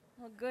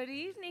Well, good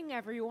evening,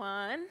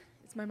 everyone.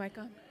 Is my mic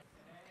on?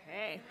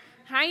 Okay.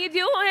 How you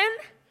doing?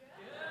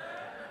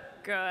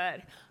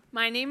 Good.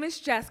 My name is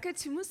Jessica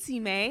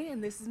Tumusiime,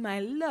 and this is my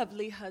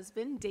lovely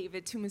husband,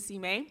 David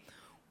Tumusiime.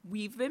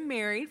 We've been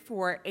married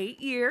for 8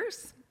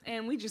 years,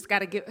 and we just got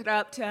to give it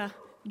up to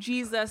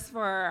Jesus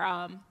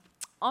for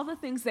all the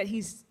things that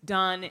he's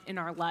done in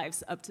our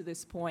lives up to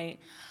this point.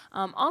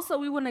 Also,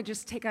 we want to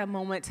just take a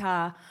moment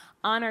to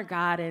honor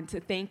God and to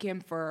thank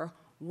him for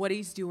what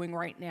he's doing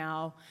right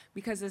now,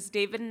 because as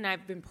David and I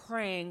have been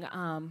praying,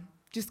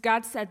 just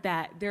God said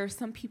that there are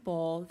some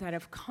people that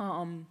have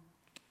come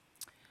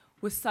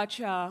with such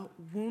a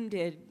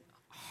wounded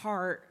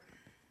heart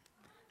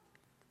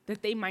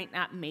that they might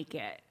not make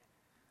it,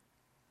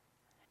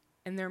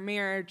 and their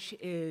marriage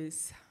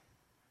is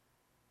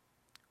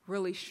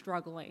really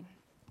struggling.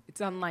 It's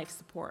on life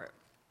support.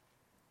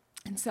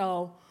 And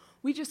so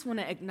we just want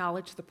to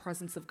acknowledge the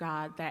presence of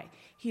God, that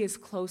he is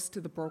close to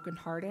the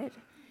brokenhearted.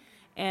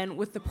 And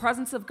with the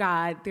presence of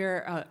God,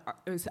 there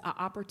is an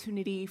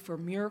opportunity for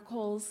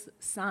miracles,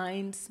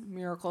 signs,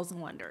 miracles,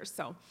 and wonders.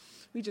 So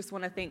we just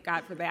want to thank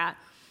God for that.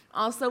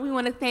 Also, we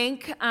want to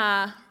thank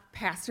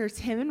Pastor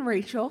Tim and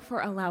Rachel for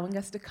allowing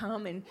us to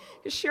come and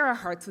just share our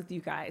hearts with you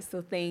guys.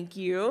 So thank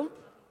you.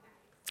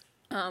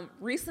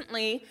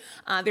 Recently,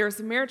 there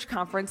was a marriage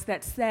conference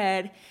that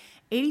said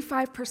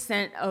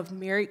 85% of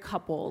married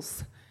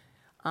couples,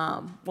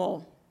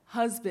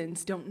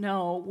 husbands don't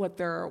know what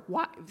their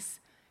wives'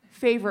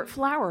 favorite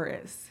flower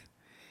is.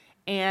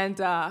 And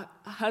a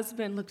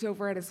husband looked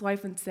over at his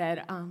wife and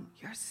said,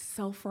 "You're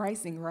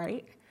self-rising,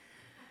 right?"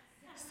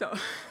 So,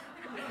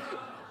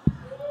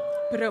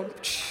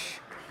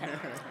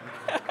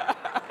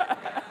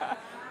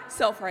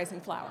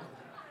 self-rising flower.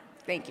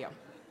 Thank you.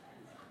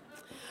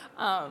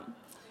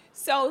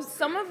 So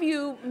some of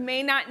you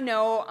may not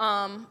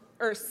know,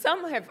 or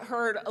some have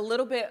heard a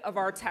little bit of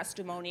our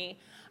testimony.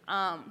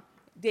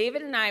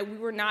 David and I,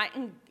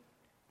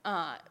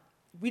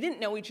 we didn't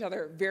know each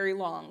other very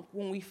long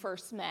when we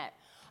first met.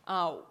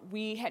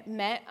 We had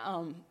met,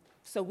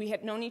 so we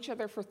had known each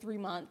other for 3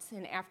 months,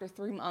 and after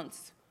 3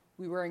 months,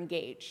 we were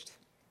engaged.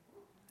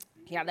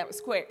 Yeah, that was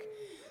quick.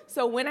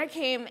 So when I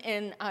came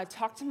and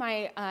talked to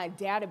my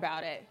dad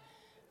about it,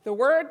 the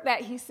word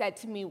that he said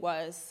to me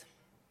was,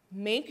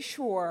 "Make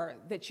sure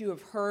that you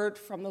have heard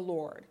from the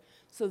Lord,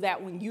 so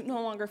that when you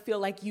no longer feel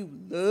like you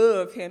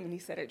love him," and he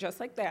said it just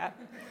like that,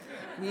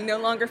 "you no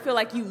longer feel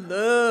like you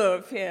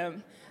love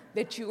him,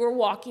 that you are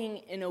walking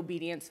in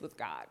obedience with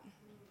God."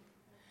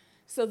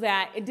 So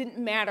that it didn't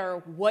matter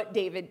what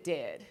David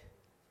did,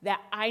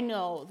 that I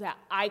know that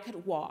I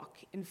could walk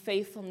in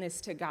faithfulness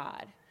to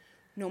God,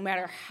 no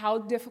matter how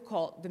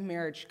difficult the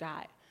marriage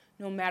got,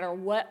 no matter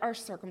what our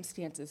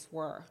circumstances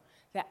were,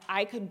 that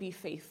I could be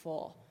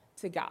faithful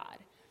to God.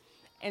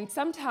 And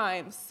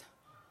sometimes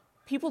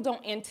people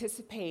don't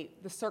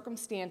anticipate the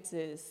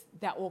circumstances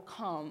that will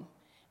come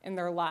in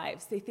their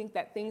lives. They think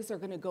that things are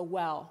going to go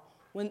well,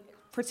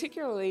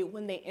 particularly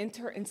when they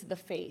enter into the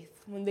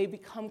faith, when they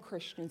become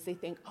Christians. They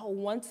think,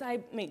 once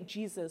I make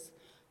Jesus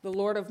the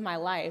Lord of my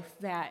life,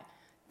 that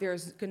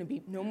there's going to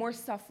be no more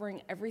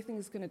suffering,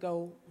 everything's going to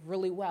go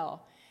really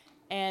well.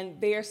 And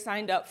they are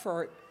signed up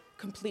for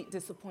complete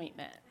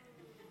disappointment,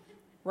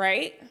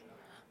 right?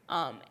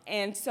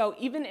 And so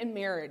even in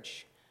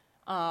marriage,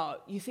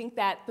 you think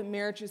that the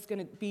marriage is going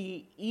to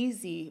be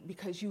easy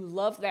because you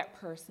love that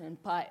person,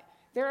 but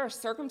there are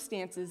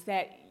circumstances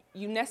that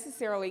you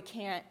necessarily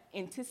can't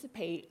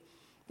anticipate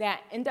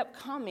that end up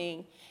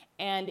coming,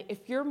 and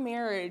if your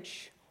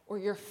marriage or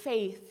your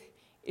faith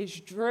is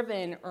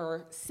driven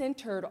or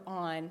centered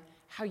on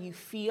how you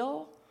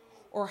feel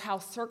or how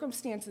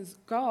circumstances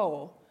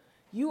go,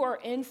 you are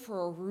in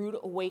for a rude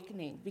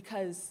awakening,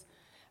 because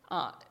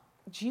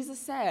Jesus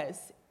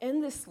says in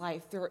this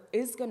life there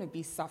is going to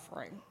be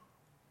suffering.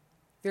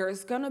 There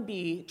is going to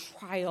be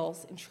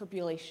trials and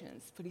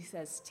tribulations, but he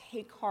says,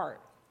 take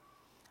heart.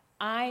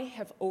 I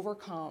have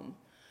overcome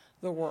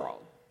the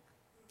world.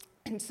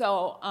 And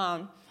so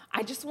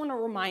I just want to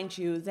remind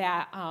you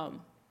that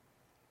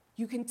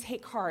you can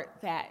take heart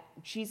that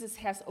Jesus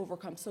has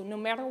overcome. So no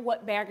matter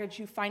what baggage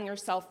you find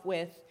yourself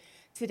with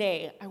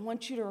today, I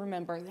want you to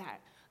remember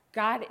that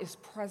God is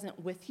present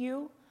with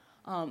you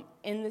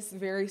in this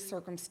very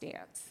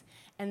circumstance,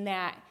 and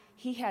that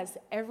he has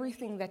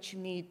everything that you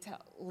need to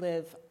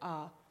live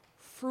a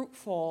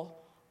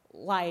fruitful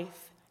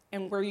life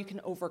and where you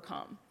can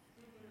overcome.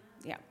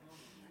 Yeah.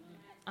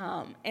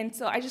 And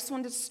so I just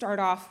wanted to start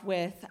off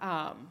with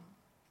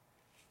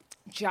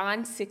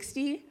John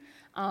 60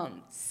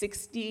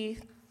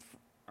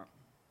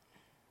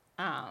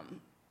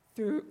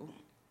 through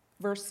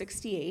verse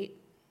 68.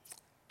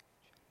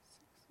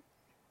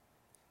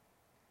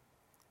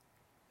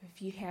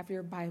 If you have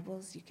your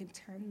Bibles, you can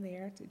turn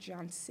there to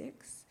John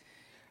 6.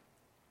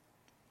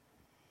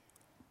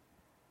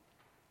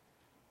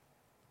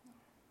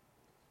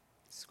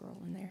 Scroll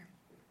in there.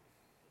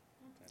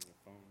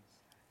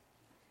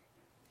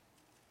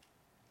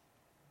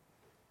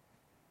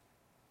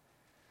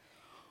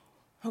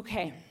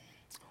 Okay.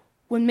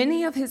 When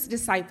many of his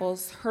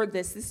disciples heard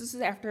this is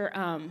after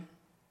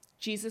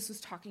Jesus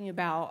was talking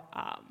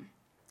about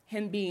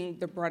him being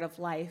the bread of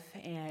life,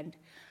 and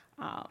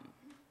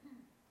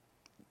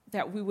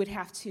that we would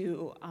have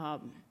to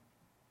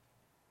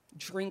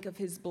drink of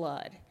his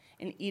blood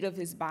and eat of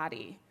his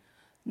body.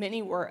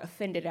 Many were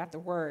offended at the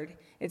word.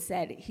 It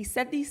said, he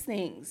said these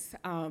things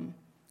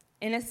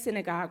in a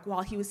synagogue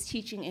while he was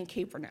teaching in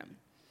Capernaum.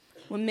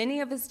 When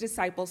many of his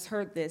disciples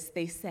heard this,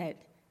 they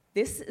said,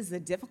 "This is a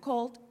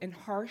difficult and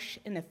harsh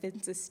and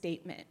offensive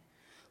statement.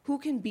 Who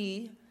can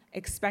be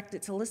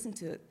expected to listen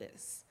to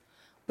this?"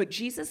 But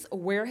Jesus,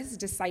 aware his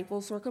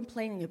disciples were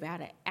complaining about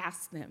it,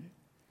 asked them,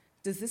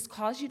 "Does this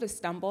cause you to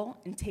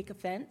stumble and take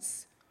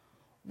offense?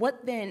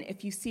 What then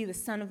if you see the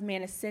Son of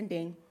Man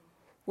ascending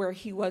where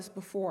he was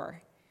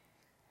before?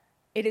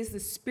 It is the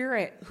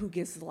Spirit who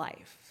gives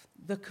life.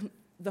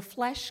 The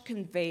flesh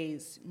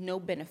conveys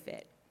no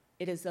benefit.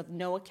 It is of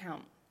no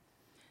account.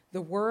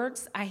 The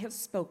words I have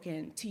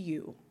spoken to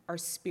you are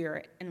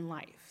spirit and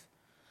life.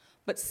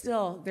 But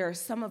still, there are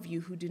some of you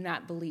who do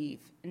not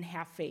believe and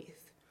have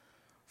faith."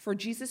 For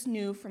Jesus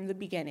knew from the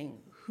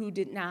beginning who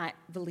did not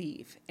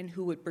believe and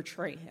who would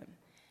betray him.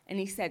 And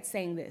he said,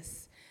 saying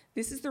this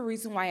is the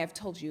reason why I've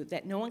told you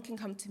that no one can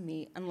come to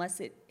me unless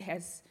it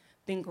has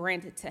been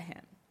granted to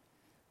him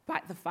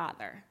by the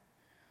Father.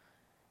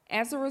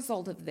 As a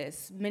result of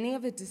this, many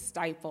of his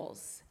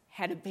disciples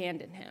had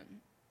abandoned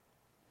him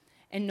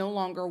and no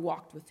longer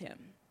walked with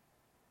him.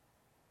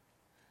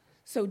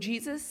 So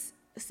Jesus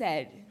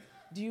said,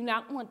 "Do you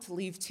not want to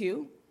leave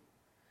too?"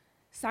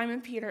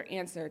 Simon Peter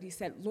answered, he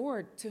said,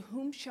 "Lord, to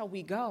whom shall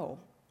we go?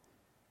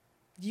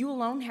 You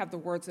alone have the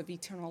words of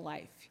eternal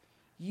life.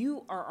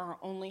 You are our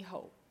only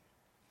hope."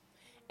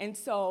 And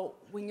so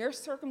when your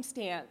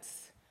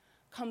circumstance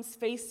comes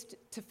face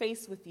to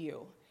face with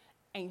you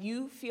and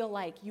you feel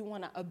like you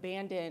want to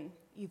abandon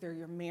either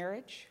your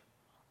marriage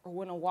or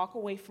want to walk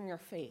away from your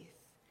faith,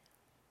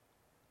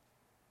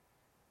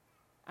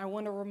 I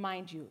want to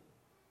remind you,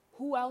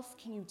 who else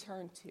can you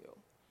turn to?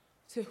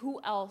 To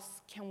who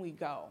else can we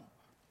go?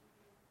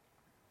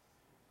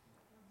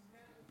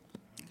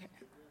 Okay.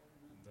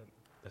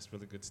 That's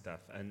really good stuff.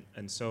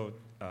 And so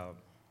I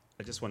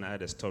just want to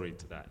add a story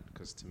to that,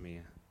 because to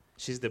me,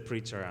 she's the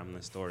preacher, I'm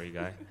the story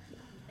guy.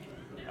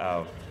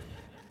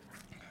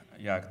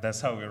 Yeah,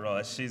 that's how we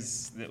roll.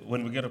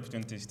 When we get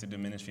opportunities to do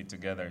ministry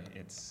together,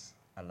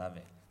 I love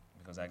it,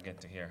 because I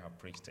get to hear her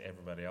preach to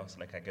everybody else,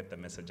 like I get the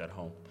message at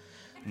home.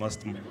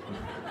 Most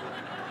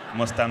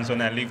times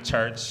when I leave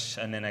church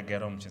and then I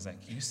get home, she's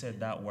like, "You said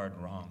that word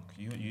wrong.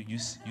 You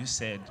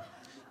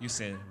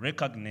said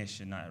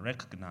recognition, not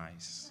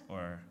recognize,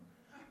 or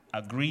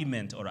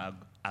agreement or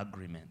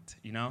agreement,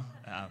 you know?"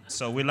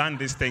 So we learn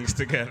these things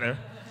together.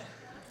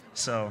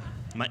 So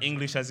my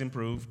English has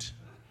improved.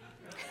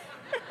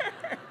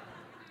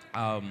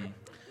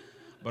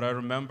 But I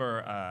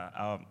remember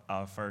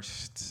our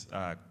first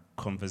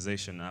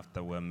conversation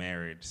after we're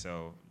married.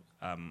 So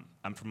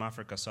I'm from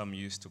Africa, so I'm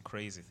used to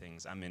crazy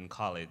things. I'm in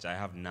college. I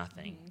have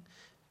nothing.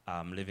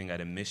 I'm living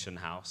at a mission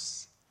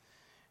house,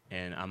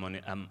 and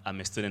I'm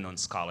a student on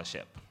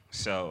scholarship.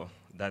 So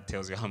that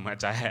tells you how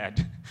much I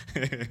had.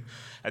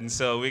 And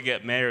so we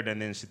get married,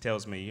 and then she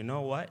tells me, "You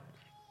know what?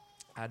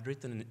 I'd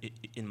written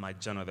in my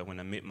journal that when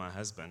I meet my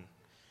husband,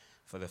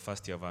 for the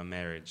first year of our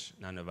marriage,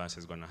 none of us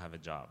is going to have a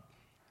job.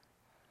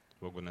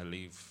 We're going to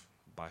live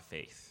by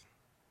faith.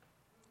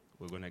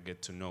 We're going to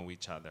get to know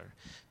each other,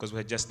 because we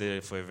had just did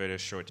it for a very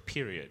short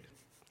period."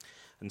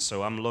 And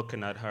so I'm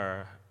looking at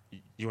her.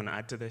 You want to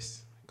add to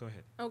this? Go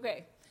ahead.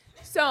 Okay.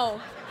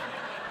 So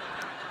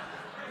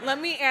let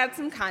me add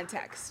some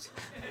context.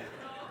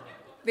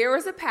 There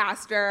was a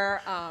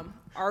pastor,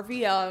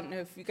 RVL, I don't know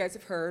if you guys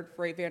have heard,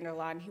 Ray Vander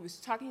Laan. He was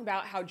talking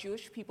about how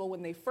Jewish people,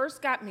 when they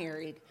first got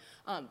married,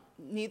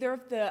 neither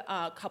of the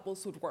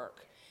couples would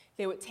work.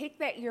 They would take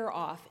that year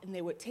off, and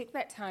they would take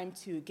that time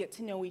to get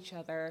to know each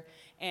other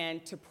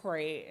and to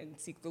pray and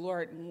seek the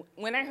Lord. And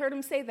when I heard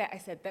him say that, I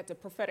said, that's a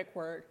prophetic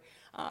word.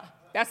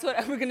 That's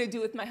what we're going to do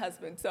with my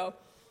husband. So,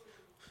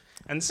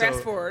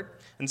 fast forward.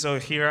 And so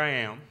here I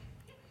am.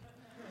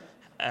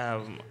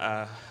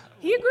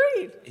 He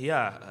agreed.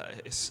 Yeah,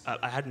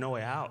 I had no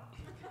way out.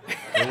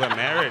 We were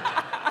married.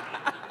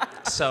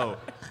 So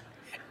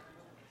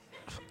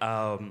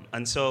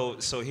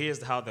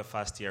here's how the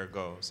first year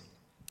goes.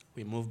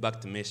 We moved back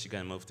to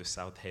Michigan, moved to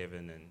South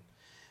Haven,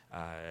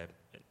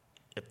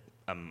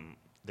 and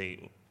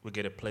we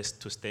get a place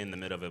to stay in the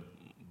middle of a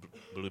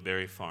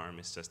blueberry farm.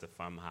 It's just a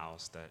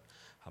farmhouse that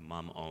her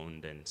mom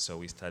owned, and so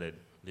we started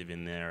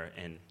living there.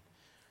 And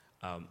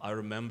I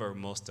remember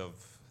most of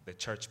the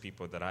church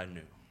people that I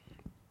knew.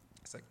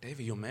 It's like,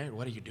 "David, you're married.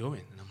 What are you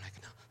doing?" And I'm like,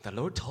 "No, the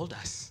Lord told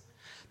us,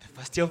 the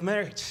first year of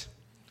marriage,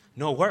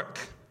 no work."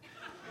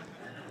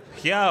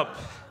 Yep.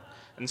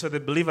 And so the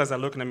believers are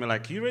looking at me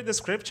like, "You read the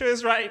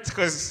scriptures, right?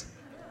 Because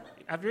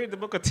have you read the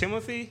book of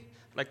Timothy?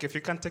 Like, if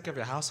you can't take care of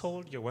your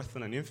household, you're worse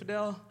than an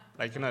infidel.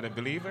 Like, you're not a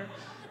believer.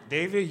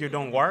 David, you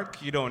don't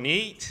work, you don't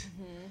eat."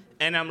 Mm-hmm.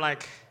 And I'm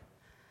like,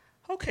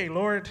 "Okay,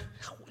 Lord,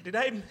 did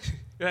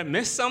I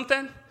miss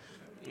something?"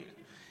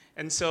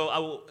 And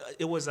so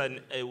it was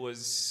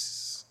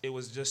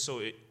just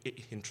so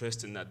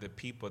interesting that the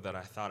people that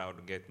I thought I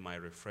would get my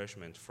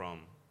refreshment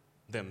from,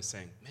 them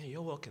saying, man,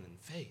 you're walking in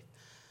faith.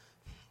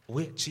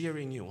 We're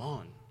cheering you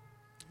on.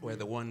 Were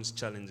the ones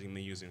challenging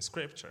me using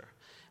scripture.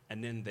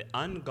 And then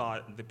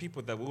the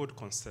people that we would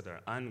consider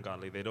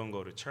ungodly, they don't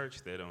go to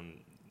church, they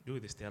don't do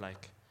this. They're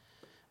like,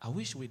 I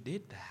wish we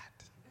did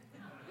that.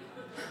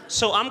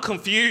 So I'm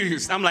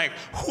confused. I'm like,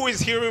 who is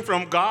hearing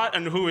from God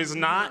and who is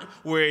not?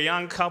 We're a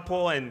young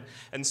couple. And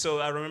so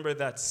I remember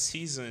that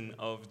season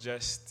of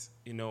just,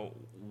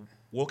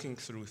 walking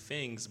through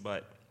things.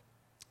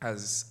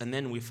 And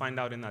then we find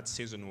out in that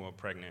season we were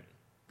pregnant.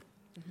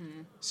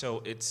 Mm-hmm.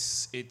 So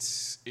it's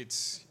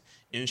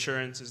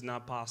insurance is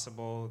not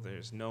possible.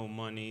 There's no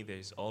money.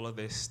 There's all of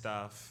this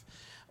stuff.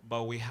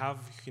 But we have,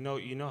 you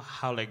know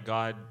how like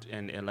God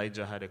and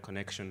Elijah had a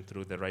connection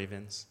through the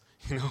ravens?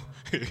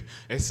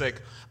 It's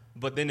like,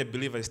 but then a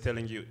believer is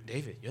telling you,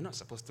 David, you're not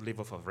supposed to live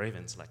off of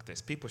ravens like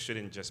this. People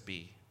shouldn't just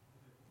be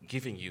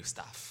giving you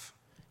stuff.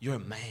 You're a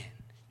man.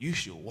 You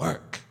should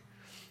work.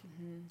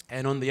 Mm-hmm.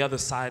 And on the other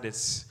side,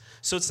 it's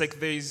like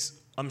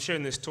I'm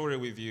sharing this story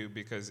with you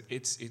because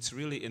it's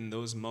really in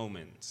those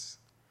moments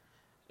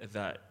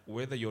that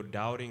whether you're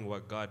doubting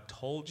what God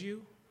told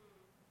you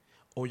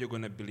or you're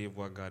going to believe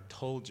what God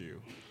told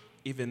you,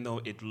 even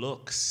though it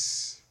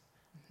looks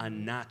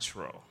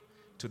unnatural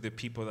to the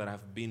people that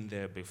have been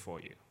there before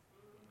you.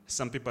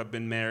 Some people have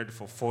been married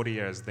for 40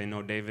 years. They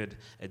know, David,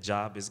 a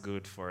job is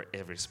good for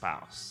every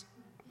spouse.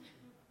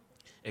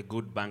 A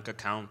good bank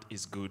account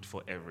is good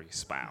for every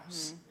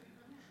spouse.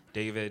 Mm-hmm.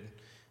 David,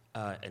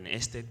 an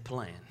estate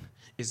plan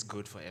is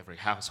good for every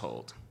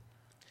household.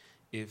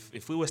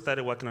 If we were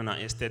started working on our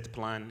estate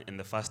plan in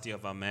the first year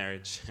of our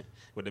marriage, it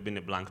would have been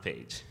a blank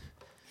page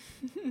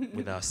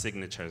with our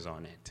signatures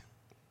on it.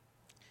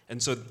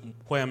 And so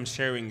why I'm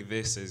sharing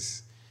this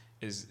is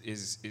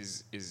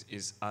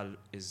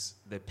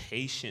the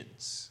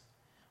patience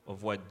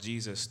of what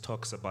Jesus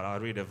talks about. I'll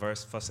read a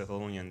verse, 1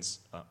 Thessalonians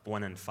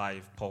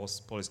 1:5.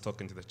 Paul is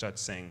talking to the church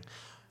saying,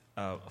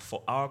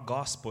 for our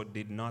gospel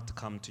did not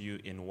come to you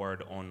in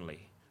word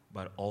only,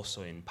 but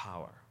also in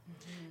power.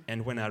 Mm-hmm.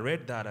 And when I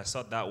read that, I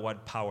thought that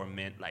word power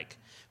meant like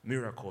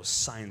miracles,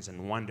 signs,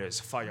 and wonders,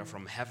 fire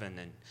from heaven,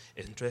 and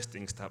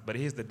interesting stuff. But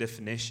here's the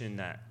definition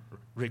that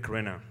Rick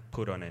Renner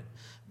put on it.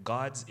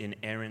 God's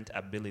inerrant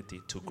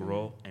ability to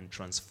grow and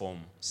transform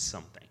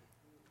something.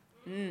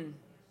 Mm.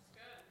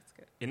 That's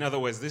good. In other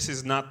words, this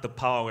is not the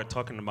power we're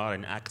talking about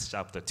in Acts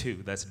chapter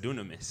 2. That's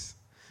dunamis.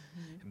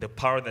 Mm-hmm. The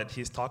power that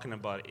he's talking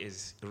about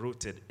is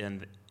rooted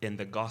in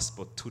the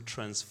gospel to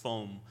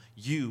transform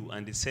you.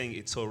 And he's saying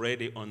it's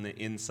already on the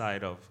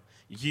inside of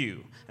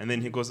you. And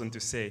then he goes on to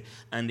say,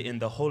 and in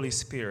the Holy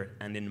Spirit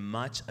and in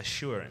much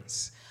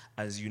assurance,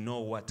 as you know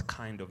what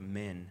kind of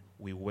men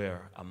we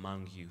were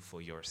among you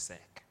for your sake.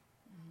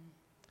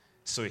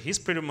 So he's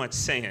pretty much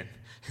saying,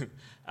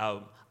 I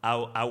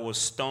was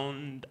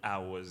stoned, I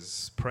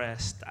was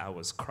pressed, I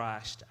was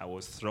crushed, I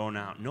was thrown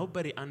out.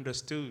 Nobody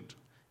understood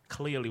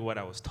clearly what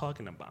I was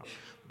talking about.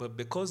 But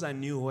because I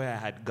knew where I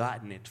had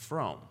gotten it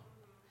from,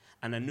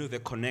 and I knew the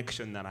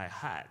connection that I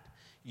had,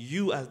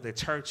 you as the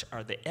church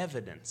are the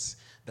evidence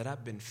that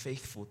I've been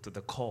faithful to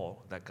the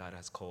call that God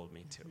has called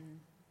me to.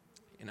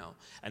 Mm-hmm.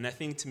 And I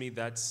think to me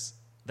that's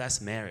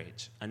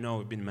marriage. I know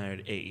we've been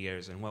married 8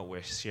 years, and what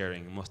we're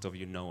sharing, most of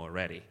you know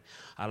already.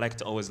 I like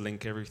to always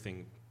link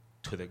everything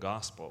to the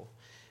gospel.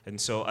 And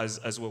so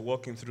as we're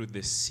walking through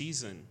this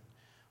season,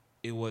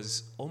 it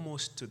was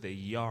almost to the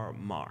year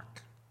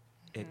mark.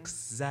 Mm-hmm.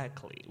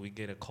 Exactly, we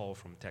get a call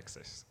from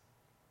Texas.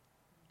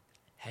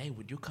 Hey,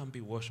 would you come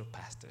be worship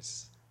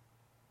pastors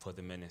for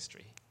the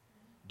ministry?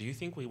 Do you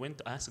think we went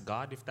to ask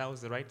God if that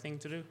was the right thing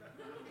to do?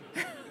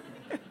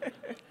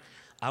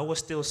 I was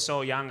still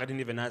so young, I didn't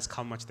even ask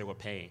how much they were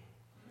paying.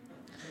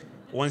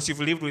 Once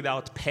you've lived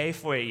without pay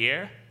for a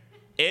year,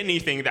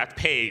 anything that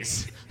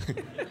pays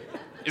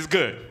is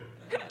good.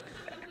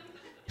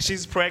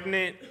 She's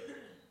pregnant,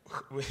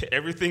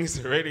 everything's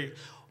ready.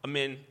 I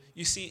mean,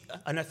 you see,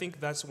 and I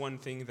think that's one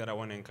thing that I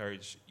want to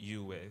encourage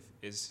you with,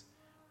 is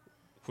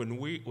when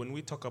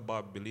we talk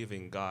about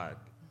believing God,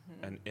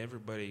 mm-hmm. and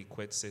everybody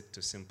equates it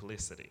to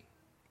simplicity.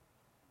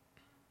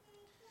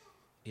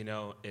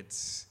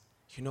 It's,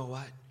 you know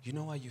what? You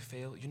know why you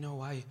fail? You know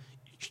why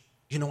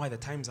the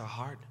times are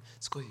hard?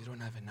 It's because you don't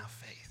have enough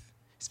faith.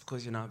 It's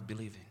because you're not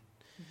believing.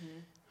 Mm-hmm.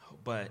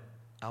 But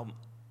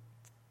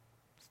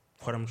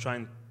what I'm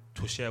trying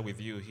to share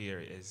with you here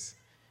is,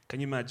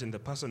 can you imagine the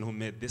person who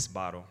made this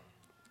bottle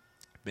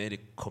made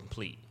it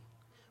complete?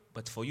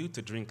 But for you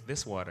to drink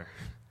this water,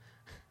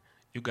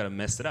 you got to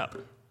mess it up.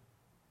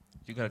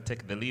 You got to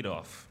take the lid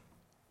off.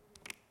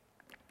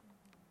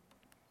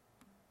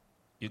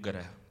 You got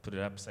to put it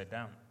upside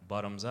down,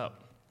 bottoms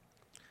up,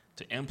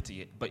 to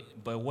empty it.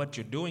 But what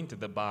you're doing to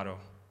the bottle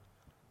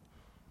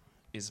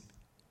is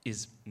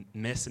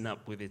messing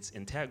up with its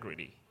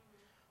integrity,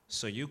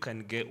 so you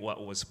can get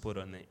what was put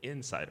on the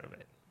inside of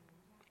it.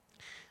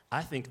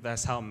 I think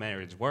that's how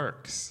marriage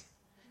works.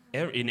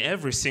 In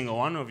every single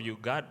one of you,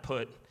 God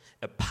put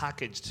a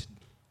packaged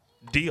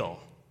deal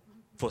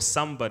for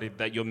somebody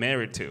that you're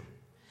married to.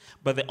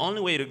 But the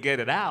only way to get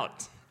it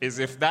out is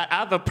if that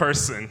other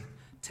person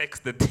takes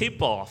the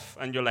tip off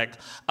and you're like,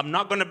 I'm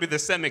not going to be the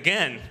same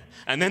again.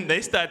 And then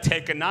they start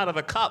taking out of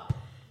the cup.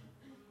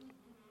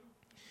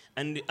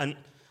 And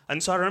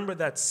so I remember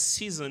that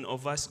season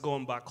of us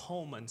going back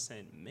home and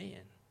saying,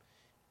 man,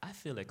 I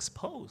feel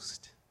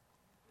exposed.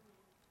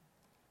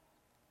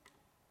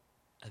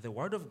 The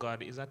word of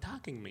God is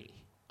attacking me.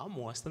 I'm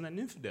worse than an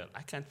infidel.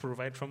 I can't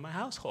provide for my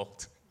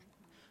household.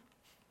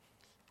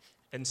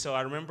 And so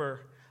I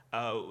remember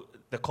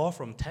the call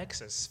from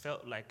Texas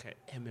felt like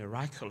a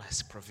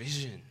miraculous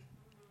provision.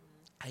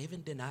 I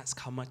even didn't ask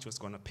how much was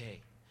going to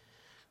pay.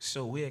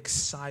 So we're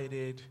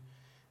excited.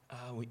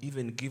 We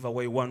even give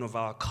away one of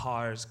our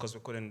cars because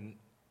we couldn't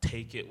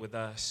take it with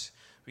us.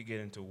 We get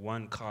into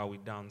one car, we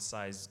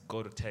downsize,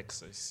 go to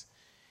Texas.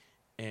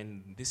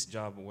 And this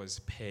job was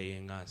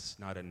paying us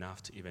not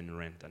enough to even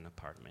rent an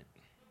apartment.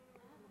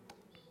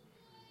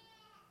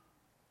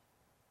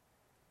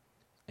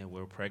 And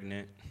we're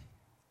pregnant.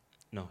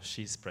 No,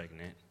 she's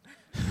pregnant.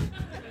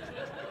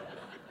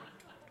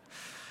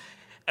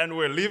 And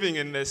we're living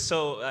in this.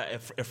 So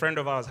a friend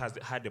of ours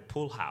had a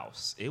pool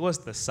house. It was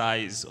the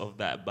size of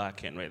that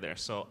back end right there.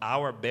 So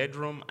our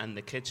bedroom and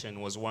the kitchen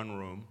was one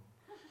room.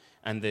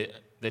 And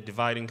the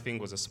dividing thing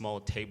was a small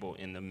table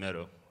in the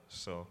middle.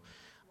 So,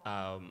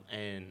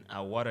 and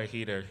our water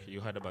heater, you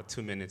had about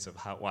 2 minutes of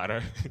hot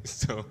water.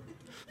 So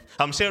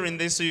I'm sharing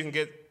this so you can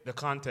get the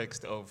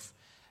context of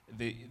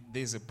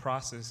there's a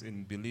process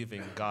in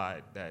believing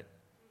God that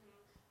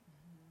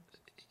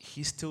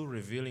He's still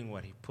revealing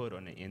what He put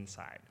on the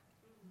inside.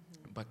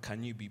 But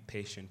can you be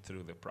patient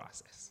through the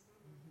process?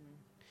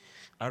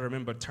 I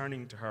remember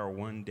turning to her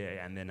one day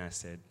and then I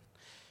said,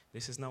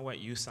 this is not what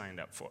you signed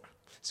up for.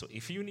 So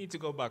if you need to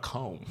go back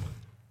home,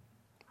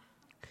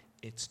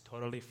 it's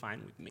totally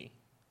fine with me.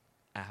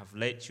 I have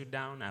let you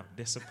down. I've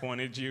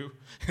disappointed you.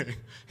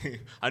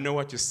 I know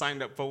what you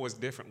signed up for was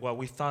different. What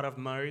we thought of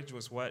marriage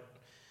was what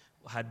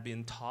had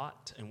been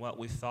taught, and what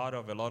we thought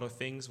of a lot of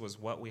things was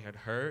what we had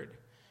heard.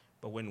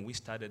 But when we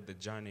started the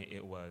journey,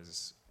 it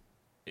was,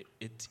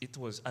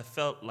 I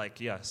felt like,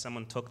 yeah,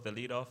 someone took the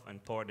lid off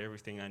and poured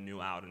everything I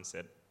knew out and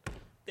said,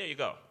 there you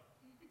go.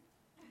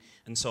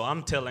 And so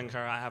I'm telling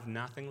her I have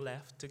nothing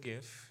left to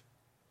give.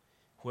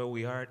 Where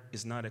we are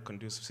is not a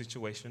conducive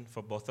situation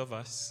for both of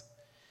us.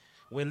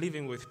 We're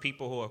living with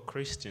people who are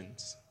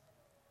Christians.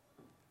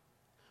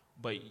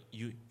 But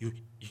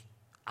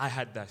I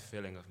had that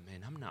feeling of,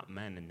 man, I'm not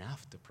man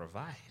enough to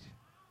provide.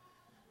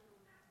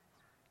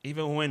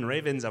 Even when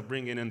ravens are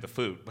bringing in the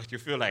food, but you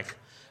feel like,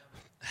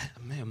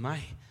 man,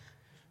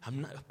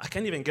 I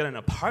can't even get an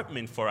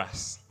apartment for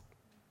us.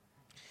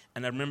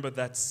 And I remember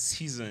that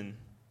season.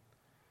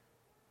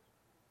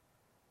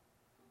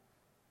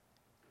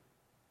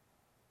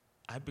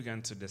 I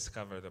began to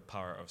discover the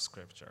power of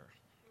Scripture.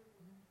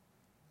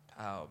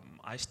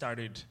 I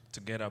started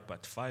to get up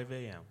at 5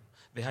 a.m.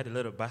 They had a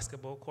little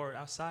basketball court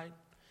outside,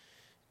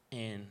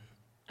 and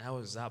I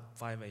was up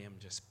 5 a.m.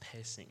 just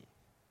pacing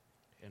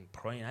and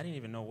praying. I didn't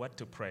even know what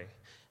to pray.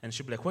 And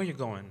she'd be like, where are you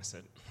going? I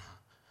said,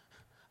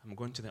 I'm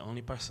going to the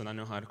only person I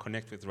know how to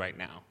connect with right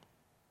now.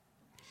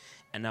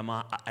 And I'm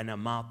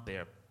out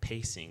there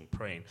pacing,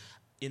 praying.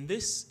 In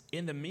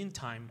the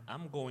meantime,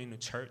 I'm going to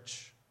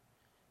church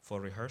for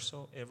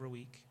rehearsal every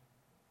week,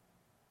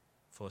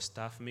 for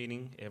staff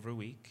meeting every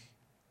week,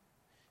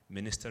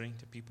 ministering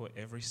to people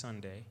every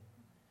Sunday,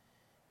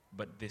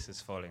 but this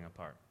is falling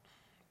apart.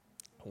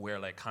 We're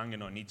like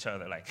hanging on each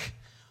other, like,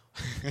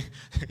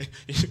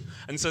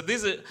 and so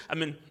these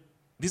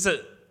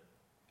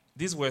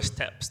were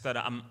steps that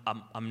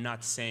I'm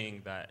not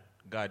saying that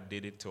God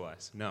did it to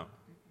us. No,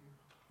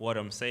 what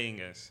I'm saying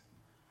is,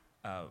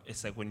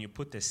 it's like when you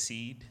put a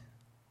seed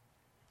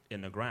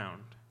in the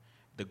ground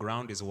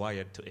is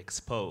wired to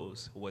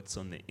expose what's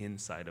on the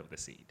inside of the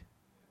seed.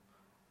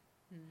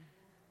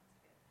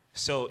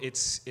 So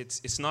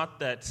it's not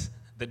that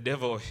the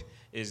devil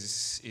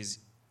is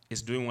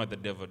doing what the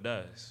devil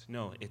does.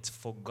 No, it's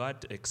for God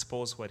to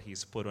expose what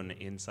He's put on the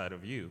inside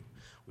of you.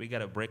 We got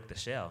to break the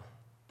shell.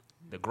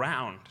 The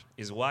ground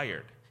is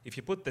wired. If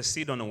you put the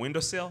seed on a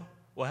windowsill,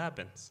 what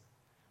happens?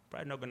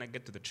 Probably not going to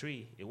get to the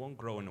tree. It won't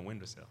grow in the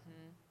windowsill.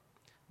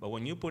 But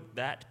when you put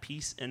that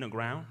piece in the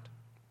ground,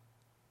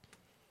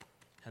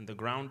 and the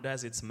ground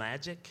does its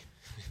magic,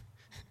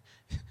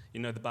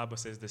 the Bible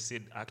says the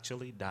seed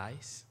actually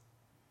dies.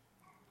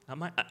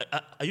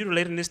 Are you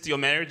relating this to your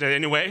marriage in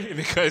any way?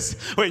 Because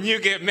when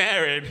you get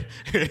married,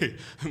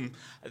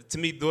 to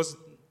me, those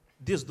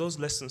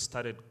lessons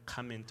started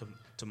coming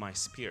to my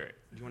spirit.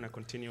 Do you want to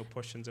continue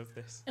portions of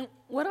this? And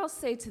what I'll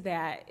say to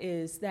that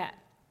is that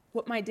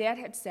what my dad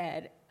had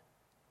said,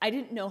 I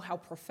didn't know how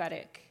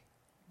prophetic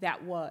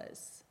that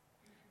was.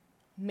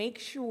 Make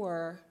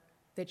sure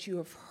that you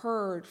have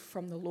heard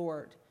from the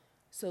Lord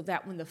so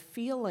that when the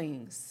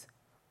feelings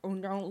are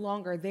no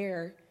longer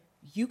there,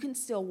 you can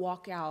still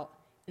walk out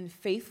in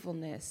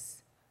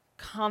faithfulness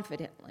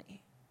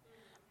confidently.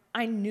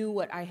 I knew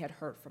what I had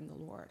heard from the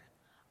Lord.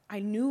 I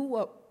knew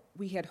what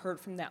we had heard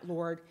from that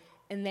Lord,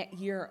 in that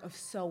year of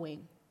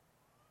sowing.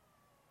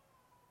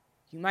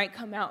 You might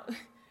come out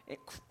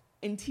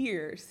in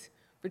tears,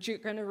 but you're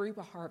going to reap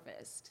a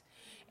harvest.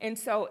 And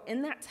so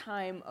in that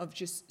time of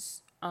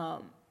just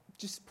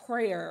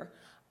prayer,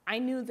 I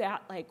knew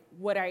that, like,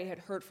 what I had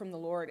heard from the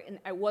Lord, and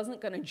I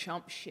wasn't going to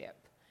jump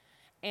ship.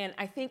 And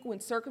I think when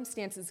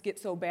circumstances get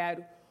so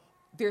bad,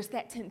 there's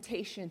that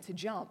temptation to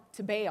jump,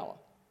 to bail.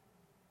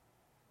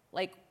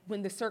 Like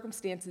when the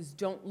circumstances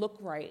don't look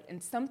right.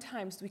 And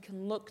sometimes we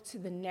can look to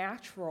the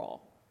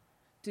natural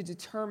to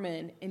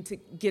determine and to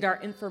get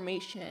our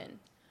information.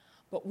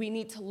 But we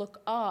need to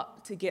look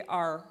up to get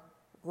our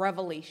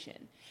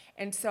revelation.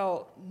 And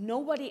so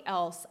nobody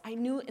else, I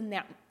knew in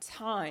that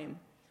time,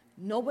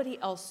 nobody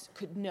else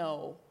could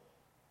know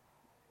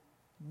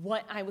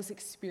what I was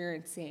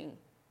experiencing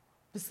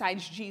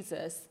besides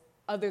Jesus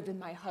other than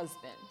my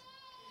husband.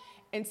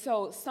 And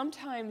so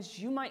sometimes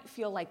you might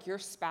feel like your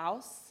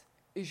spouse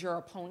is your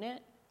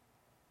opponent,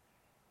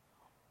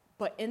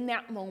 but in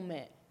that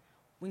moment,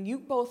 when you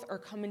both are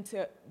coming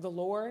to the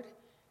Lord,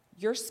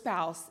 your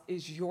spouse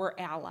is your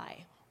ally.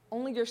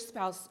 Only your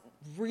spouse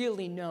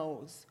really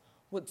knows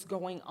what's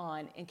going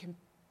on and can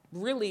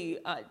really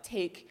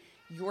take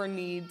your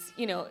needs,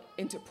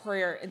 into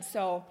prayer. And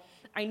so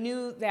I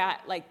knew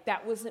that, like,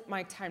 that wasn't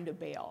my time to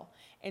bail.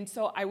 And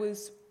so I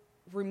was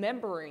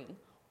remembering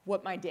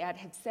what my dad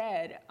had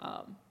said,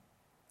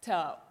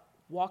 to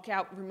walk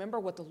out, remember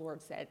what the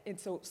Lord said. And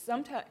so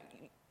sometimes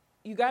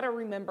you got to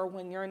remember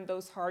when you're in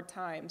those hard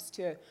times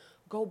to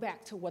go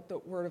back to what the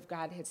Word of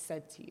God has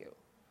said to you,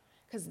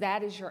 because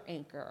that is your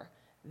anchor.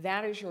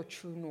 That is your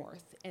true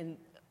north. And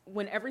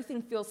when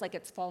everything feels like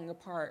it's falling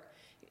apart,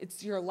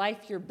 it's your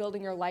life, you're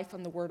building your life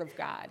on the Word of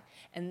God,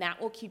 and that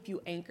will keep you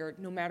anchored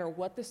no matter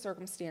what the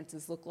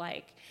circumstances look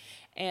like.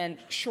 And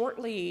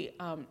shortly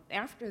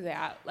after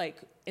that, like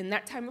in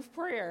that time of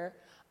prayer,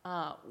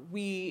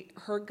 we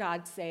heard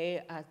God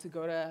say to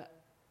go to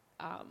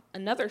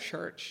another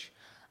church,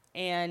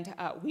 and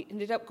we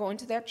ended up going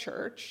to that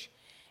church.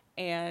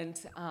 And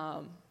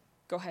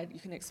go ahead, you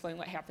can explain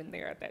what happened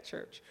there at that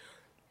church.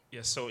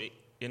 Yeah, so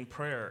in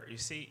prayer, you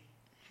see,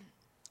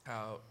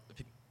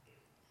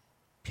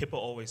 people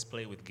always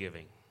play with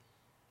giving.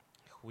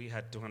 We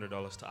had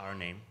 $200 to our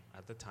name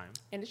at the time.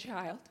 And a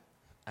child.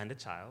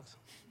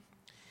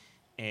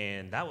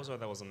 And that was what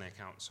that was on the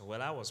account. So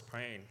while I was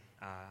praying,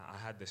 I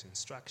had this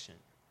instruction.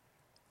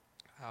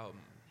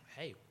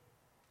 Hey,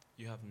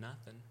 you have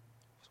nothing.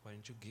 So why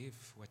don't you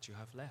give what you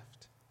have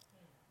left?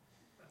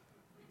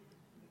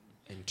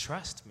 And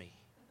trust me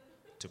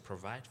to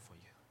provide for you.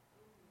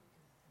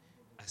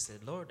 I said,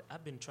 Lord,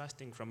 I've been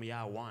trusting from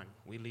year one.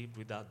 We lived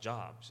without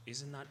jobs.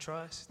 Isn't that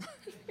trust?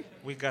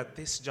 We got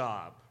this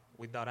job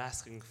without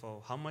asking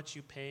for how much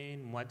you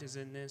paying, what is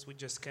in this. We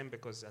just came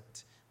because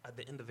at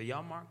the end of the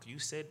year mark, you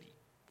said,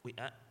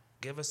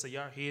 give us a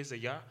year, here's a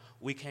year.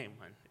 We came,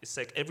 man. It's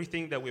like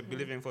everything that we're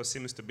believing for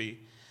seems to be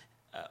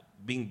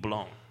being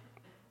blown.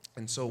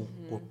 And so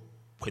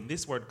when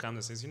this word comes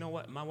and says, you know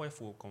what, my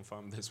wife will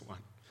confirm this one.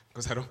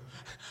 Because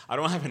I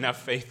don't have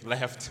enough faith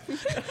left.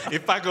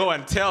 If I go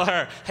and tell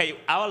her, hey,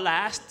 our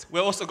last,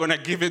 we're also going to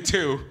give it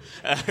to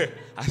I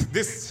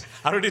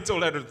already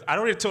told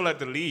her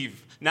to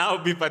leave.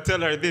 Now if I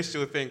tell her this,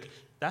 she'll think,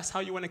 that's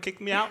how you want to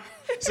kick me out?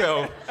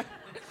 So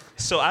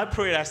I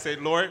prayed, I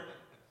said, Lord,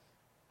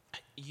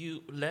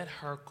 you let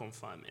her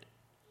confirm it.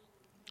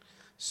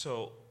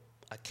 So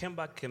I came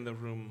back in the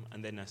room,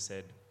 and then I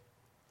said,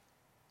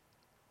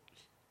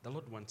 the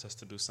Lord wants us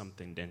to do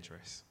something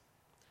dangerous.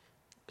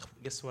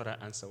 Guess what our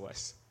answer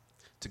was?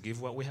 To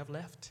give what we have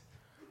left.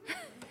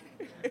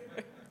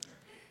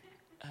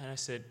 And I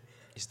said,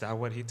 is that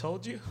what he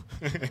told you?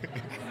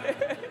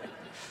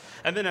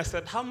 And then I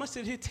said, how much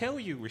did he tell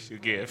you we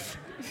should give?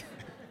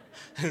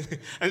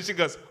 And she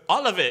goes,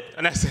 all of it.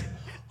 And I said,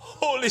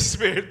 Holy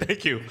Spirit,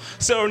 thank you.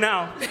 So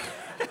now,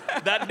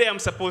 that day I'm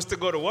supposed to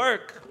go to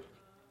work.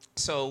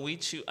 So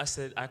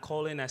I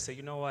call in, I said,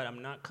 you know what,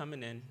 I'm not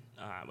coming in.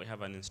 We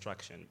have an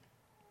instruction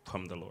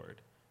from the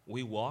Lord.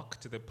 We walk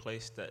to the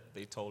place that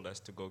they told us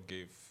to go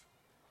give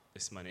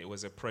this money. It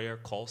was a prayer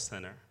call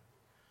center.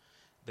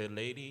 There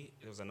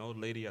was an old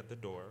lady at the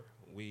door.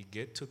 We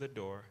get to the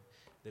door.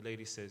 The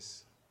lady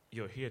says,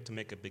 you're here to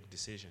make a big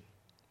decision.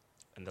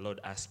 And the Lord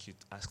asked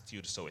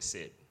you to sow a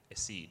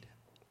seed.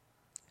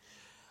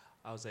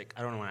 I was like,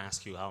 I don't want to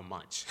ask you how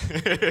much.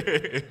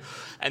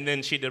 And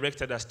then she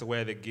directed us to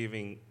where the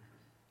giving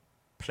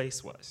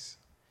place was.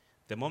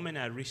 The moment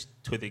I reached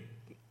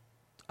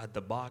at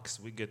the box,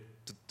 we get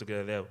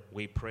together there,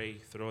 we pray,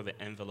 throw the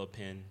envelope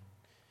in,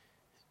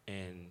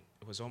 and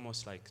it was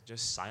almost like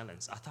just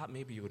silence. I thought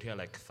maybe you would hear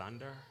like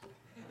thunder,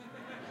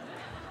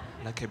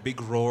 like a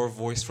big roar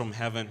voice from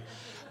heaven.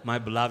 My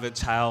beloved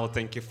child,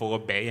 thank you for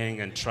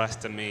obeying and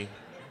trusting me.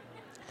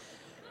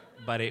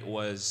 But it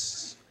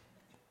was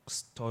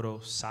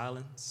total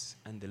silence,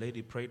 and the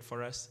lady prayed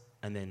for us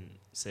and then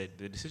said,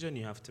 the decision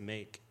you have to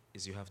make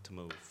is you have to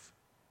move.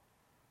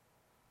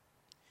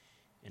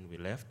 And we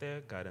left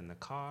there, got in the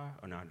car,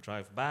 on our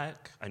drive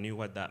back. I knew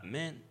what that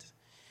meant.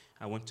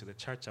 I went to the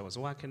church I was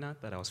working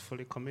at that I was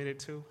fully committed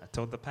to. I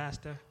told the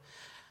pastor,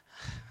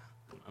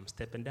 I'm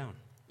stepping down.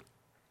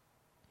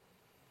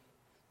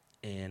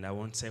 And I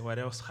won't say what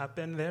else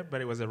happened there, but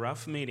it was a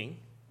rough meeting.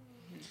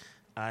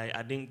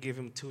 I didn't give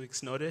him 2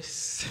 weeks'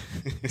 notice.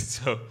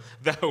 So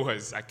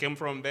I came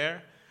from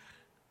there.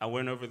 I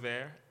went over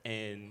there,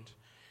 and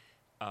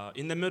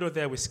in the middle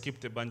there, we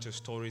skipped a bunch of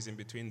stories in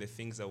between the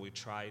things that we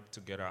tried to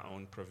get our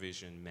own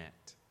provision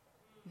met.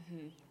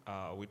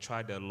 We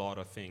tried a lot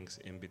of things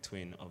in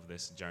between of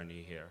this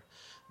journey here.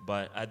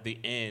 But at the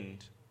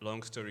end,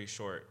 long story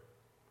short,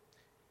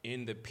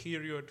 in the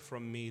period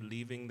from me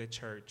leaving the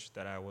church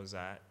that I was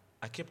at,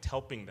 I kept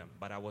helping them,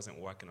 but I wasn't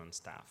working on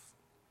staff.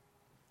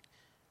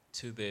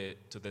 To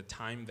the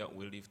time that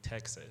we leave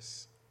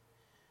Texas,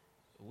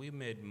 we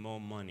made more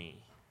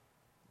money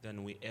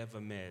than we ever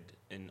made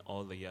in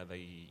all the other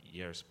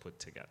years put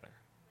together.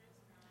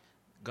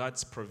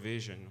 God's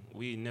provision.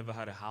 We never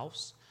had a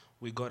house.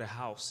 We got a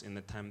house in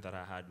the time that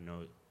I had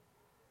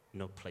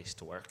no place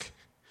to work.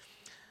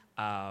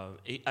 I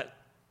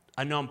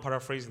know I'm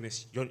paraphrasing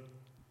this.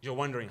 You're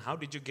wondering, how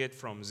did you get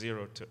from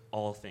zero to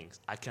all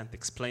things? I can't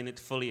explain it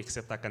fully,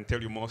 except I can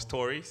tell you more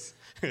stories.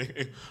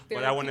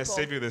 But I want to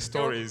save you the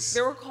stories.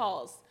 There were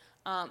calls.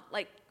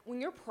 Like when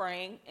you're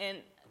praying, and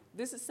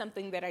this is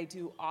something that I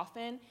do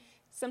often,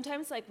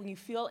 sometimes like when you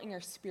feel in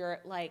your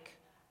spirit, like,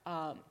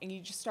 and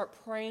you just start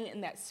praying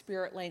in that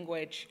spirit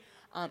language,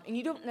 and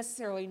you don't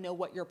necessarily know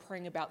what you're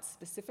praying about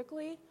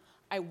specifically,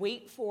 I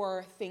wait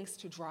for things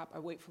to drop. I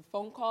wait for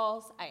phone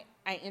calls.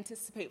 I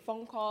anticipate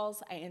phone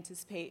calls. I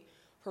anticipate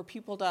for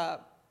people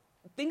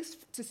things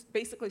to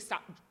basically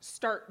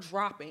start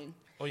dropping.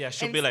 Oh yeah,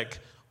 she'll be like,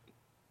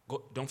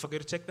 don't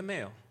forget to check the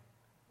mail.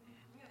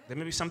 There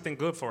may be something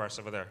good for us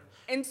over there.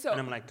 And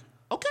I'm like,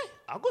 okay,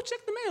 I'll go check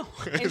the mail.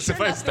 And sure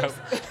enough,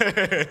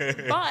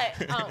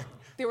 but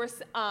there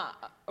was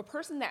a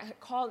person that had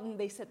called, and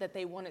they said that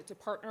they wanted to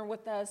partner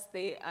with us.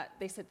 They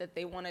said that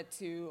they wanted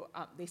to,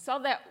 they saw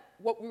that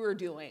what we were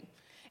doing,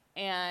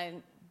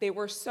 and they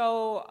were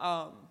so,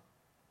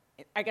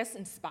 I guess,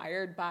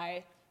 inspired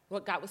by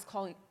what God was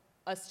calling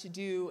us to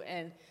do,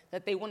 and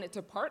that they wanted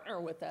to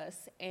partner with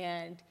us.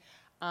 And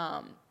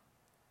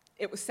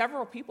it was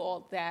several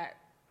people that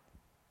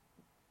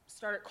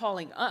started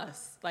calling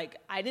us. Like,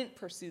 I didn't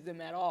pursue them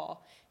at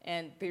all.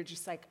 And they're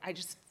just like, I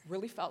just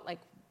really felt like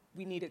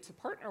we needed to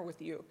partner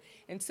with you.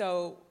 And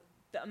so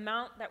the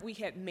amount that we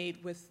had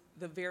made with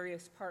the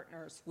various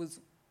partners was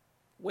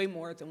way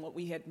more than what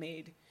we had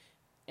made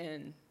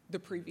in the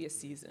previous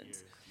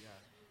seasons.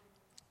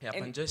 Yeah,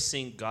 and just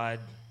seeing God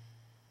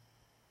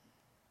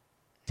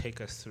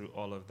take us through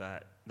all of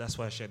that. That's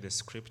why I shared this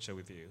scripture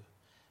with you.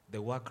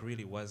 The work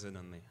really wasn't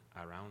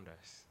around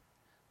us.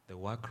 The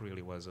work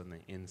really was on the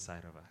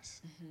inside of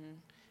us. Mm-hmm.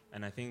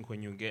 And I think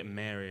when you get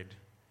married,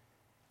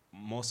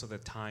 most of the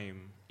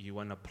time you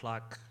want to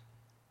pluck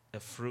a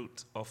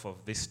fruit off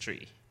of this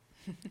tree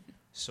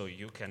so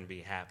you can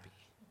be happy.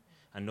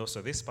 And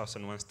also this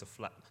person wants to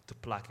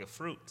pluck a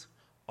fruit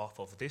off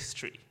of this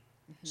tree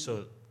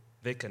so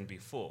they can be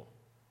full.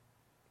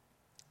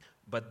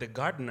 But the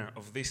gardener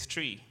of this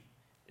tree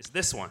is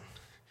this one.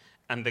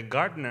 And the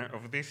gardener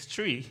of this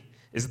tree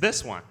is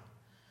this one.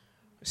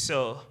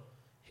 So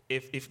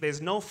if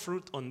there's no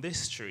fruit on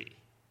this tree,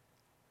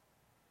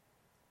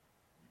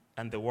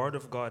 and the word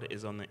of God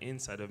is on the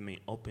inside of me,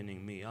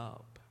 opening me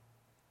up,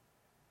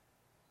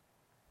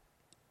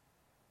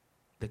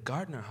 the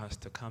gardener has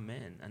to come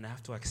in, and I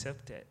have to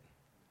accept it.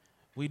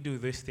 We do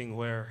this thing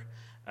where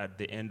at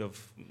the end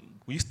of,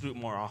 we used to do it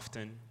more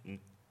often,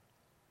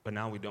 but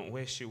now we don't.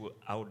 Where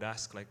I would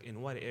ask, like,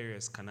 in what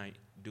areas can I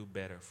do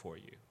better for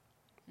you?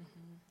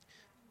 Mm-hmm.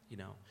 You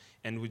know,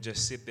 and we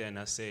just sit there and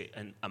I say,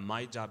 and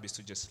my job is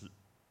to just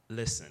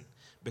listen.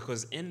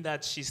 Because in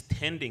that, she's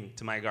tending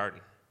to my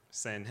garden,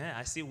 saying, hey,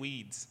 I see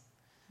weeds.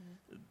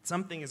 Mm-hmm.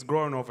 Something is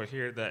growing over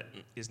here that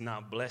is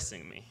not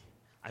blessing me.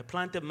 I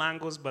planted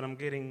mangoes, but I'm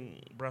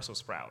getting Brussels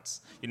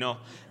sprouts. You know,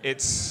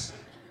 it's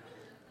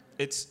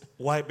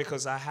why?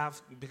 Because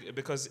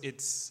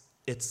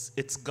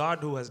it's God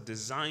who has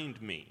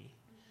designed me,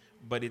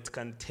 but it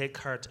can take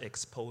her to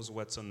expose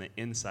what's on the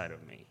inside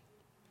of me.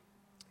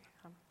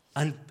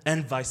 And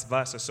vice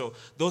versa. So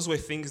those were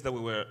things that we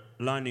were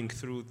learning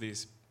through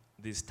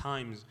these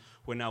times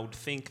when I would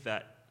think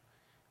that,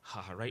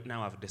 right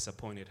now I've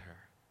disappointed her.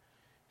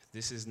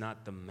 This is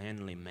not the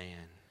manly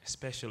man.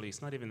 Especially,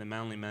 it's not even the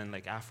manly man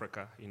like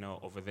Africa, you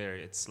know, over there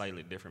it's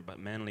slightly different, but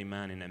manly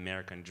man in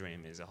American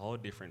dream is a whole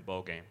different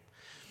ballgame.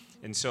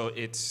 And so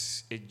it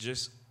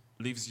just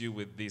leaves you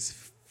with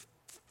these,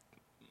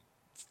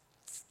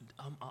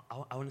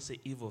 I want to say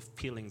evil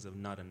feelings of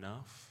not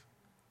enough,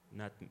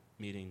 not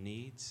meeting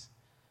needs,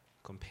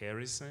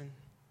 comparison,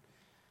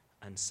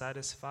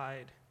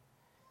 unsatisfied.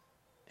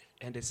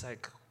 And it's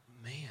like,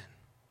 man,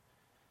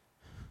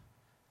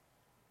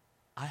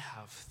 I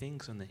have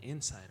things on the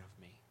inside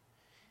of me.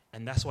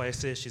 And that's why I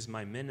say she's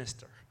my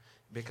minister,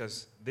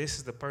 because this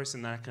is the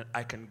person that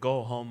I can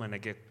go home and I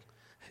get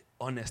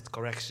honest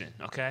correction,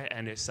 okay?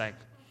 And it's like,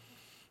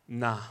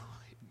 nah,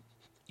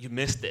 you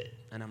missed it.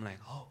 And I'm like,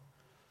 oh,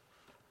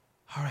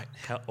 all right,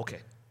 okay,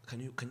 can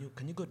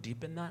you go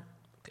deep in that?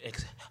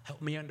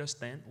 Help me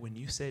understand when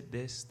you said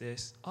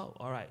this. Oh,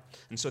 all right.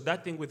 And so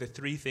that thing with the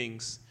three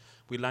things,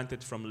 we learned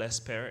it from Les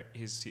Perry.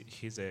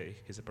 He's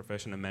a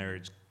professional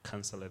marriage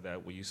counselor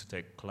that we used to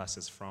take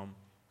classes from.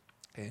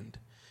 And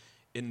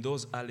in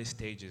those early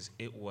stages,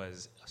 it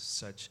was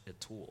such a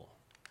tool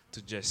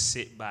to just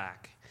sit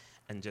back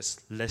and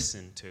just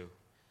listen to.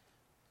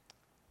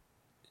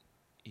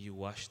 You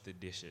washed the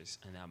dishes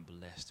and that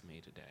blessed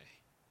me today.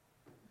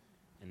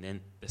 And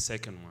then the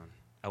second one,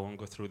 I won't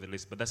go through the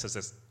list, but that's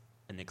just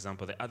an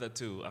example. The other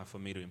two are for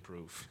me to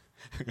improve.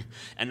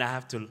 And I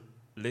have to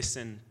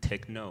listen,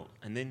 take note,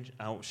 and then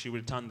she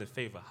returned the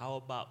favor. How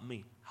about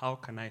me? How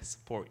can I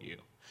support you?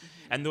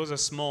 Mm-hmm. And those are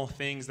small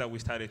things that we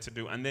started to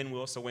do. And then we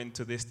also went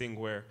to this thing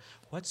where,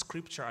 what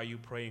scripture are you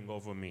praying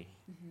over me?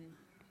 Mm-hmm.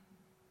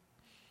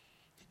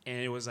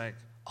 And it was like,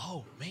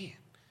 oh man,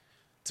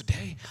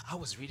 today I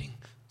was reading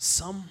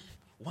Psalm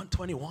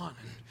 121,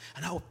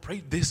 and I would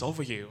pray this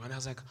over you. And I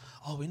was like,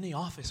 oh, in the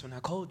office when I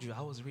called you,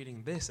 I was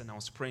reading this and I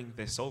was praying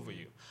this over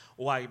you.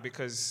 Why?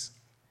 Because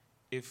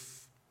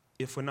if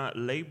we're not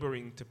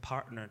laboring to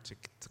partner to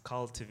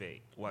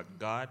cultivate what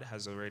God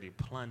has already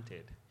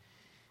planted,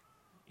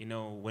 you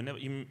know, whenever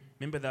you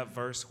remember that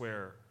verse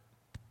where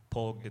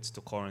Paul gets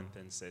to Corinth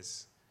and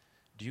says,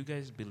 do you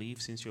guys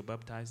believe since you're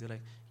baptized? They're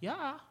like,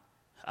 yeah,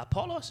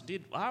 Apollos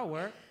did our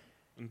work.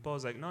 And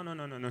Paul's like, no.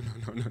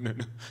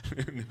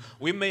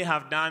 We may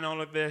have done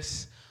all of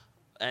this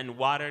and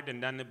watered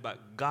and done it,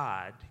 but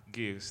God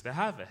gives the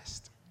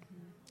harvest.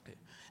 Mm-hmm.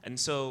 And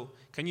so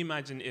can you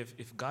imagine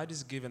if God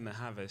is giving the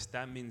harvest,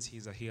 that means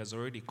he has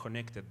already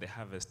connected the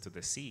harvest to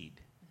the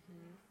seed.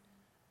 Mm-hmm.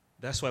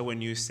 That's why when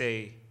you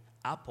say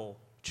apple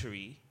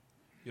tree,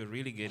 you're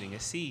really getting a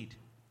seed.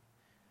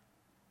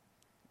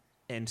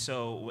 And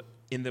so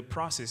in the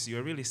process,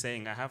 you're really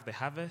saying, I have the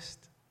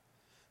harvest,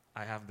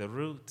 I have the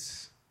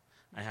roots,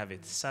 I have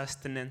its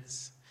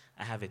sustenance,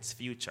 I have its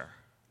future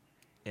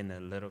in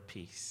a little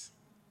piece.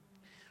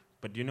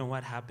 But you know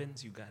what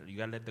happens? You got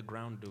to let the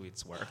ground do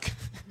its work.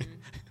 Mm-hmm.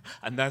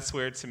 And that's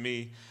where, to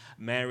me,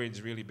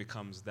 marriage really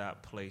becomes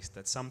that place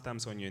that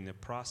sometimes when you're in the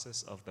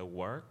process of the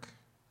work,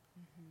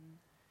 mm-hmm.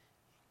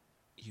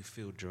 you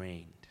feel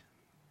drained.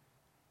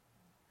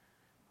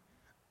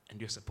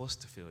 And you're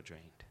supposed to feel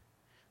drained.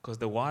 Because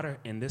the water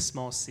in this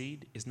small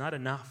seed is not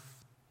enough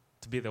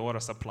to be the water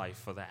supply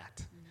for that.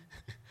 Mm-hmm.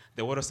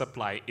 The water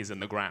supply is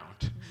in the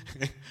ground.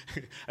 Mm-hmm.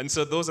 And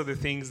so those are the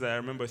things that I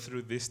remember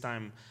through this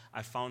time.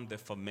 I found the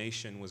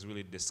formation was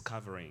really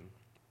discovering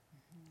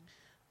mm-hmm.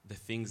 the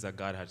things that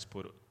God has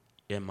put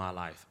in my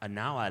life. And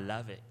now I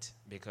love it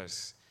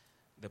because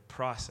the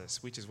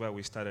process, which is where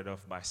we started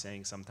off by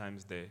saying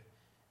sometimes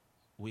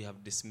we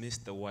have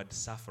dismissed the word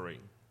suffering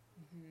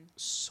mm-hmm.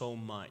 so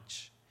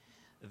much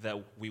that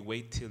we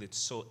wait till it's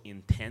so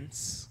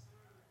intense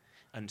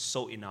and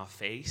so in our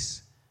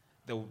face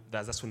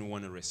that's when we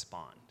want to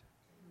respond.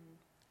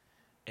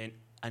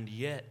 And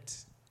yet,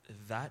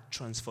 that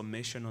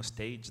transformational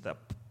stage that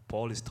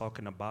Paul is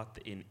talking about,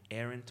 the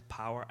inherent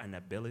power and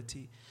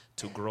ability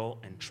to grow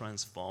and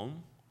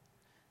transform,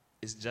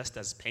 is just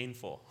as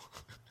painful.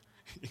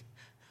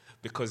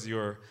 Because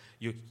you're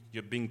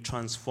being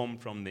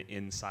transformed from the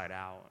inside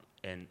out.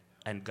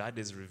 And God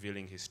is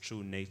revealing his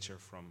true nature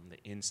from the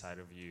inside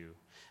of you.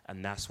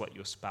 And that's what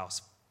your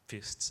spouse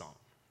feasts on.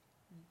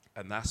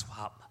 And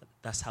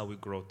that's how we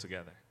grow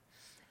together.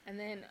 And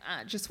then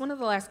just one of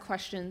the last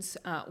questions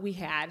we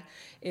had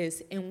is,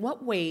 in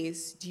what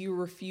ways do you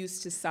refuse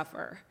to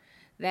suffer?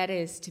 That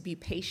is, to be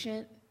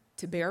patient,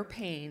 to bear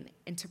pain,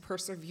 and to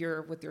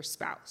persevere with your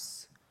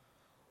spouse.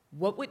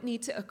 What would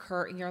need to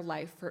occur in your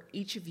life for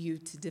each of you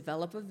to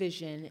develop a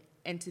vision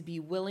and to be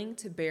willing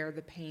to bear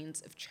the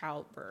pains of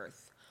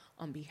childbirth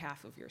on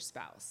behalf of your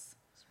spouse?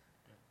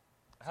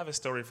 I have a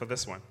story for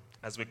this one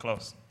as we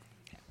close.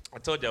 I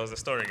told you I was a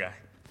story guy.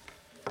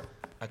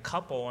 A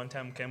couple one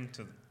time came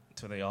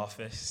to the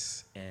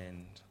office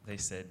and they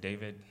said,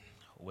 David,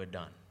 we're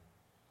done.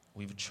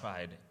 We've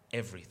tried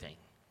everything.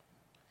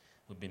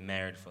 We've been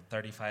married for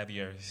 35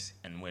 years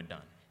and we're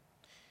done.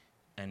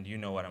 And you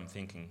know what I'm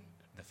thinking,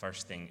 the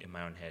first thing in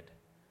my own head.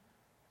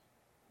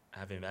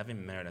 I've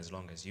been married as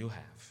long as you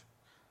have.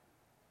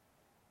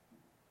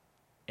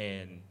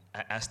 And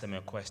I asked them a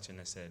question.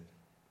 I said,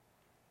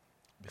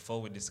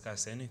 before we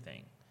discuss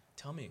anything,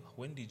 tell me,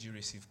 when did you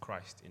receive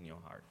Christ in your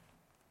heart?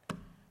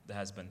 The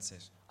husband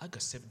says, I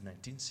got saved in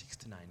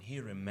 1969. He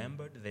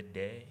remembered the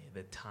day,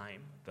 the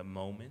time, the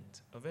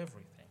moment of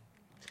everything.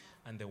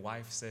 And the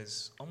wife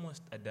says,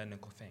 almost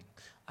identical thing.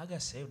 I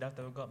got saved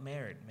after we got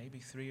married, maybe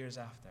 3 years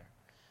after.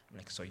 I'm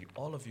like, so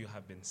all of you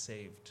have been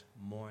saved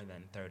more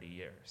than 30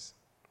 years.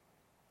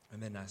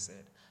 And then I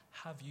said,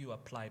 have you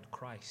applied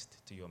Christ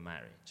to your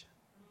marriage?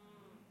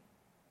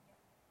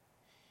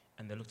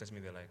 And they looked at me,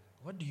 they're like,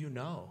 what do you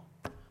know?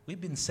 We've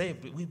been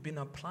saved, we've been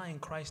applying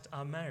Christ to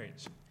our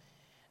marriage.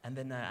 And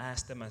then I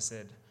asked them, I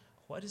said,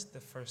 what is the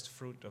first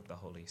fruit of the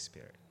Holy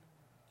Spirit?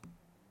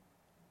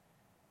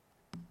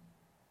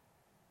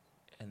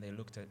 And they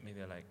looked at me,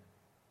 they're like,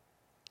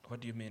 what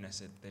do you mean? I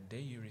said, the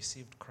day you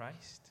received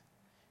Christ,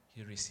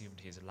 you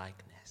received his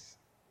likeness.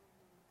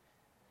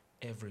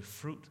 Every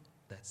fruit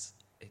that's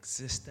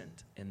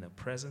existent in the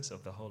presence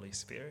of the Holy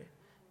Spirit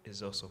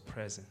is also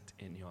present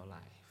in your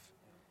life.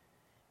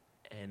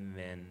 And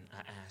then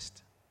I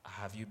asked,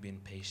 have you been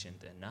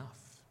patient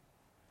enough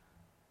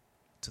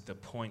to the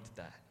point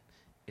that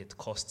it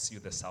costs you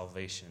the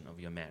salvation of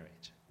your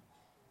marriage?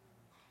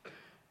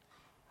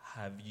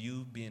 Have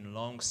you been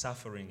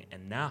long-suffering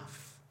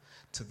enough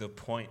to the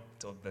point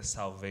of the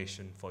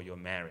salvation for your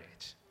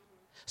marriage?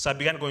 So I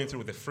began going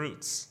through the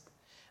fruits.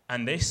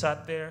 And they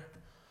sat there,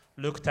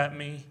 looked at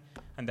me,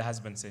 and the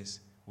husband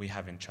says, we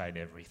haven't tried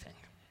everything.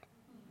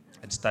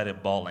 And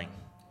started bawling.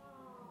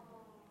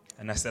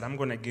 And I said, I'm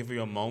going to give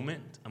you a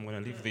moment. I'm going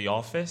to leave the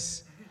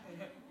office.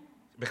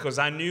 Because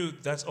I knew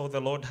that's all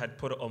the Lord had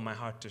put on my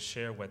heart to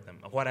share with them.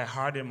 What I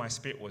heard in my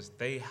spirit was,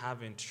 they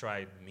haven't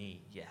tried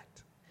me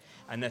yet.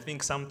 And I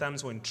think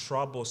sometimes when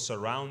trouble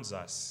surrounds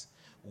us,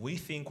 we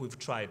think we've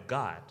tried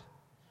God,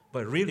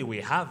 but really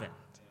we haven't.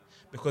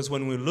 Because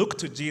when we look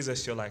to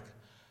Jesus, you're like,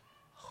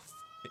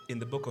 in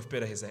the book of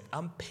Peter, he's like,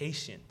 I'm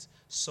patient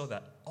so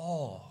that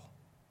all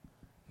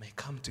may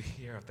come to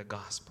hear of the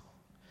gospel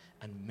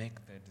and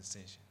make their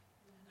decision.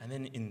 And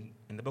then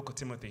in the book of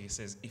Timothy, he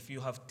says, if you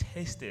have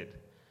tasted,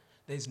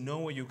 there's no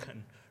way you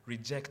can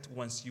reject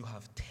once you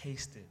have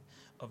tasted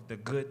of the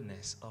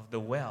goodness, of the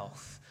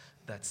wealth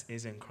that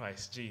is in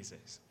Christ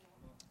Jesus.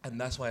 And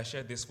that's why I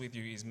shared this with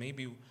you, is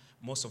maybe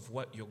most of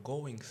what you're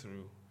going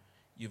through,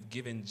 you've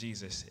given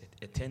Jesus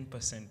a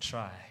 10%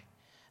 try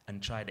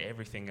and tried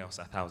everything else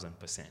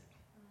 1,000%.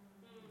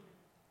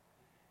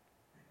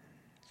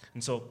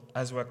 And so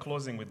as we're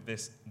closing with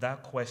this,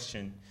 that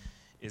question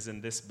is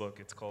in this book.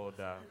 It's called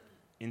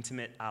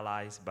Intimate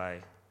Allies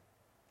by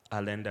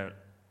Allender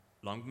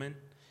Longman.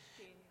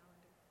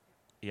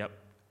 Yep,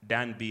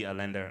 Dan B.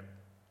 Allender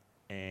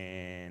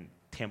and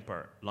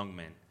Temper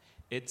Longman.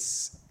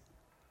 It's,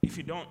 if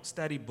you don't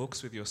study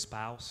books with your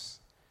spouse,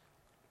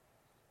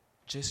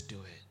 just do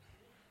it.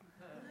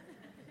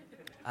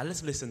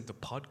 Let's listen to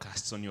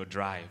podcasts on your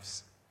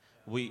drives.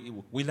 We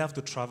love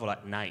to travel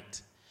at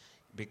night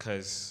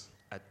because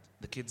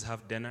the kids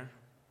have dinner,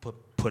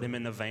 put them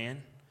in the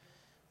van,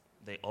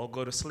 they all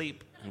go to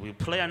sleep, and we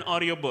play an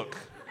audiobook.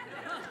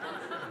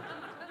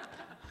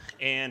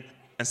 and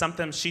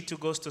sometimes she too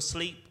goes to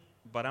sleep,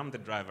 but I'm the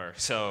driver,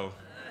 so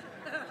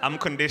I'm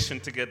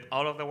conditioned to get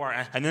all of the work.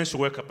 And then she'll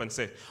wake up and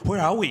say,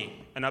 where are we?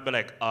 And I'll be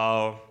like,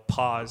 oh,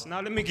 pause.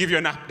 Now let me give you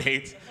an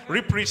update.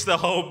 Repreach the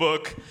whole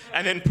book,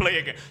 and then play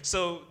again.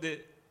 So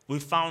we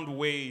found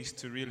ways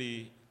to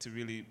really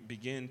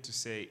begin to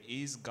say,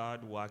 is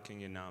God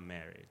working in our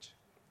marriage?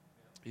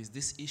 Is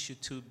this issue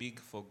too big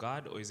for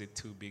God, or is it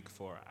too big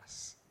for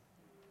us?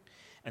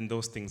 And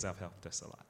those things have helped us a lot.